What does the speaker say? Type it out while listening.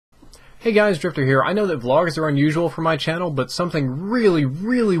Hey guys, Drifter here. I know that vlogs are unusual for my channel, but something really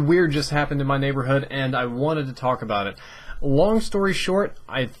weird just happened in my neighborhood and I wanted to talk about it. Long story short,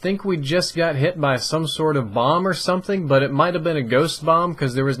 I think we just got hit by some sort of bomb or something, but it might have been a ghost bomb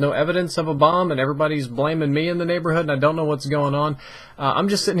because there was no evidence of a bomb and everybody's blaming me in the neighborhood and I don't know what's going on. I'm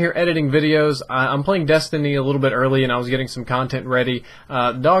just sitting here editing videos. I'm playing Destiny a little bit early and I was getting some content ready.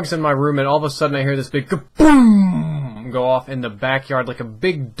 Dog's in my room and all of a sudden I hear this big kaboom go off in the backyard, like a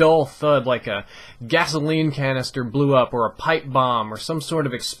big dull thud, like a gasoline canister blew up or a pipe bomb or some sort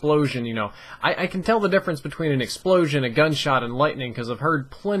of explosion. You know, I can tell the difference between an explosion, a gunshot, and lightning because I've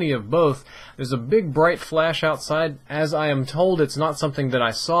heard plenty of both. There's a big bright flash outside. As I am told, it's not something that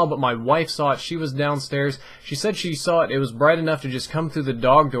I saw, but my wife saw it. She was downstairs. She said she saw it. It was bright enough to just come through the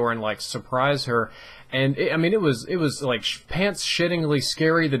dog door and like surprise her. And it was like pants shittingly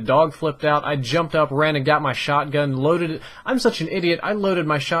scary. The dog flipped out. I jumped up, ran and got my shotgun, loaded it. I'm such an idiot. I loaded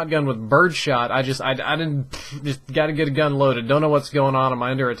my shotgun with birdshot. I didn't just gotta get a gun loaded. Don't know what's going on. Am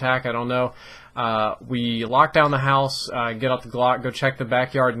I under attack? I don't know. We lock down the house, get out the Glock, go check the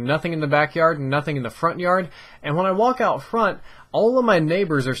backyard. Nothing in the backyard, nothing in the front yard. And when I walk out front, all of my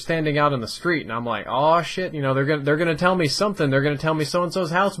neighbors are standing out in the street, and I'm like, oh shit, you know, they're gonna tell me something. They're gonna tell me so and so's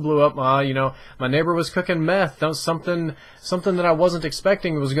house blew up. You know, my neighbor was cooking meth. Something that I wasn't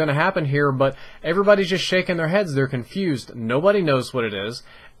expecting was gonna happen here. But everybody's just shaking their heads. They're confused. Nobody knows what it is.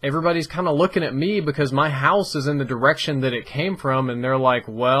 Everybody's kind of looking at me because my house is in the direction that it came from, and they're like,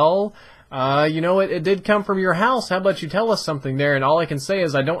 well, you know, it did come from your house. How about you tell us something there? And all I can say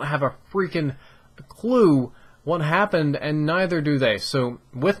is I don't have a freaking clue what happened, and neither do they. So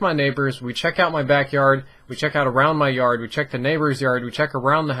with my neighbors, we check out my backyard, we check out around my yard, we check the neighbor's yard, we check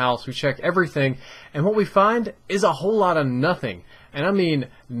around the house, we check everything, and what we find is a whole lot of nothing. And I mean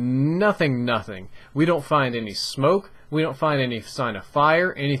nothing. We don't find any smoke. We don't find any sign of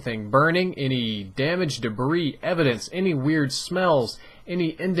fire, anything burning, any damage, debris, evidence, any weird smells,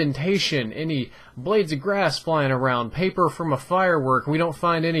 any indentation, any blades of grass flying around, paper from a firework. We don't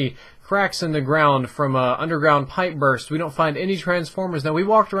find any cracks in the ground from an underground pipe burst. We don't find any transformers. Now, we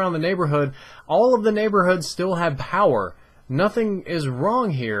walked around the neighborhood. All of the neighborhoods still have power. Nothing is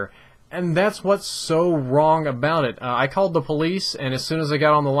wrong here. And that's what's so wrong about it. I called the police, and as soon as I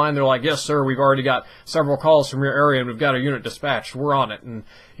got on the line, they're like, yes, sir, we've already got several calls from your area, and we've got a unit dispatched. We're on it. And,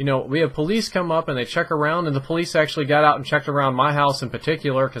 you know, we have police come up, and they check around, and the police actually got out and checked around my house in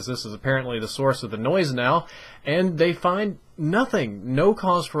particular, because this is apparently the source of the noise now, and they find nothing. No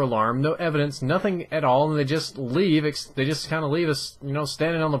cause for alarm, no evidence, nothing at all, and they just leave. They just kind of leave us, you know,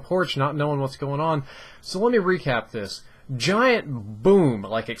 standing on the porch, not knowing what's going on. So let me recap this. Giant boom,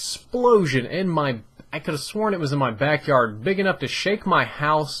 like explosion in my, I could have sworn it was in my backyard, big enough to shake my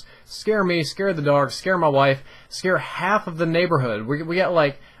house, scare me, scare the dog, scare my wife, scare half of the neighborhood. We got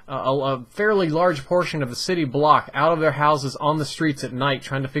like a fairly large portion of the city block out of their houses on the streets at night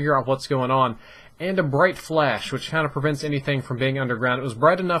trying to figure out what's going on. And a bright flash, which kind of prevents anything from being underground. It was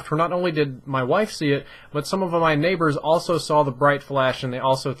bright enough for not only did my wife see it, but some of my neighbors also saw the bright flash and they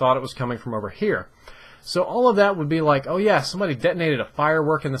also thought it was coming from over here. So all of that would be like, oh yeah, somebody detonated a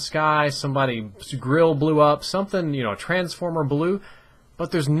firework in the sky, somebody's grill blew up, something, you know, a transformer blew,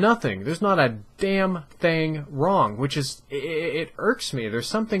 but there's nothing. There's not a damn thing wrong, which is, it irks me. There's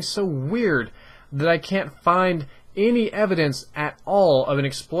something so weird that I can't find any evidence at all of an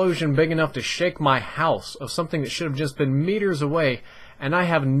explosion big enough to shake my house, of something that should have just been meters away, and I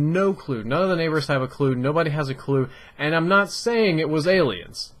have no clue. None of the neighbors have a clue. Nobody has a clue, and I'm not saying it was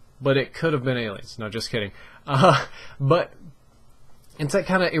aliens. But it could have been aliens. No, just kidding. But it's that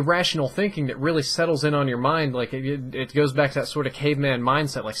kind of irrational thinking that really settles in on your mind. Like it goes back to that sort of caveman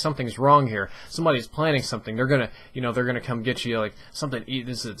mindset. Like something's wrong here. Somebody's planning something. They're gonna, you know, they're gonna come get you. Like something.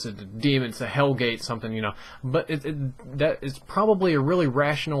 It's a demon. It's a hellgate. Something, you know. But that is probably a really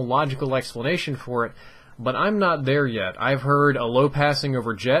rational, logical explanation for it. But I'm not there yet. I've heard a low passing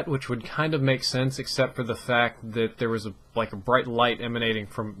over jet, which would kind of make sense, except for the fact that there was like a bright light emanating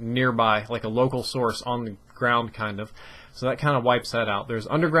from nearby, like a local source on the ground, kind of. So that kind of wipes that out. There's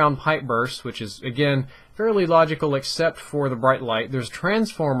underground pipe bursts, which is, again, fairly logical except for the bright light. There's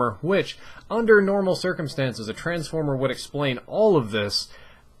transformer, which, under normal circumstances, a transformer would explain all of this,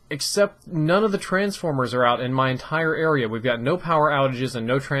 except none of the transformers are out in my entire area. We've got no power outages and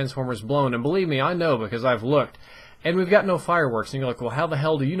no transformers blown. And believe me, I know because I've looked. And we've got no fireworks. And you're like, well, how the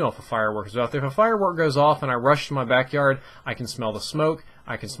hell do you know if a firework is out there? If a firework goes off and I rush to my backyard, I can smell the smoke.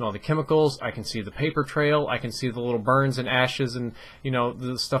 I can smell the chemicals, I can see the paper trail, I can see the little burns and ashes and, you know,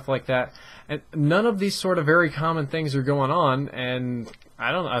 the stuff like that. And none of these sort of very common things are going on, and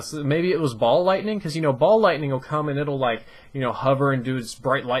I don't know, maybe it was ball lightning, because, you know, ball lightning will come and it'll, like, you know, hover and do its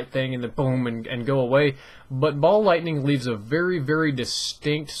bright light thing and then boom and go away. But ball lightning leaves a very, very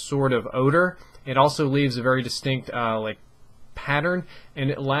distinct sort of odor. It also leaves a very distinct, like, pattern,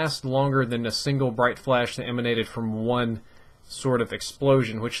 and it lasts longer than a single bright flash that emanated from one sort of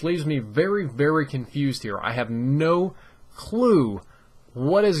explosion, which leaves me very, very confused here. I have no clue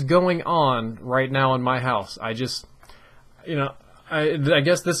what is going on right now in my house. I just, you know, I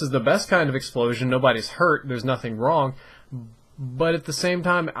guess this is the best kind of explosion. Nobody's hurt. There's nothing wrong. But at the same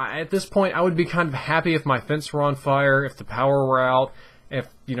time, at this point, I would be kind of happy if my fence were on fire, if the power were out, if,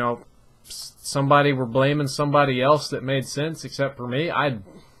 you know, somebody were blaming somebody else that made sense except for me. I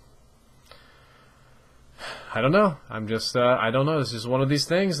don't know. I'm just, I don't know. It's just one of these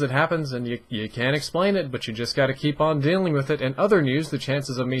things that happens, and you can't explain it, but you just got to keep on dealing with it. In other news, the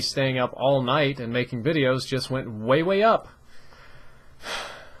chances of me staying up all night and making videos just went way, way up.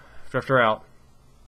 Drifter out.